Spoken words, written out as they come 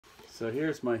So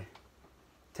here's my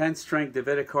 10-string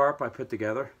Davidic harp I put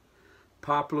together.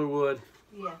 Poplar wood,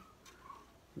 Yeah.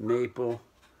 maple,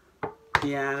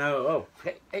 piano. Oh,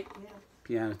 hey, Yeah.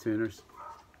 piano tuners,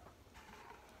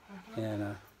 and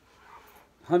a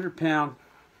 100-pound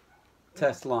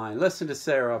test line. Listen to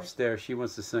Sarah upstairs. She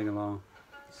wants to sing along.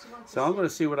 So I'm going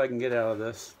to see what I can get out of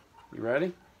this. You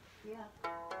ready? Yeah.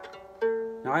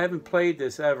 Now, I haven't played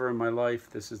this ever in my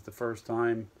life. This is the first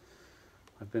time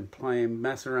I've been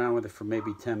messing around with it for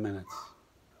maybe 10 minutes.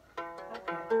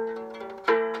 Okay.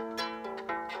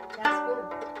 That's good.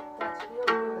 That's real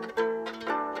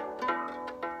good.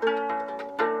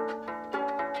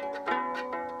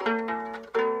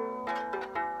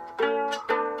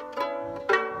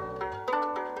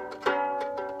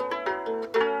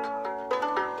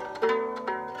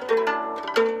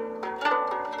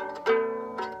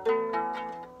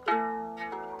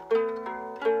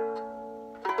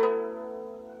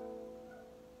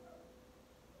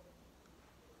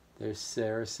 There's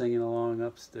Sarah singing along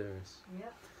upstairs.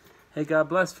 Yep. Hey, God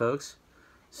bless, folks.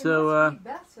 It So, must be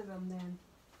best of them then.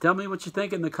 tell me what you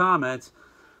think in the comments.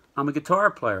 I'm a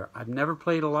guitar player. I've never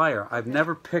played a lyre. I've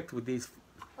never picked with these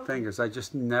fingers. I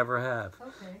just never have.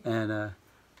 Okay. And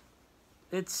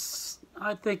it's,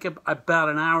 I think, about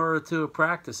an hour or two of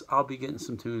practice, I'll be getting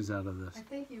some tunes out of this. I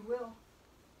think you will.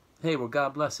 Hey, well,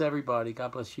 God bless everybody.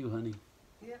 God bless you, honey.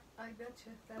 Yep, I bet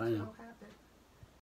you. That's Bye now. what'll happen.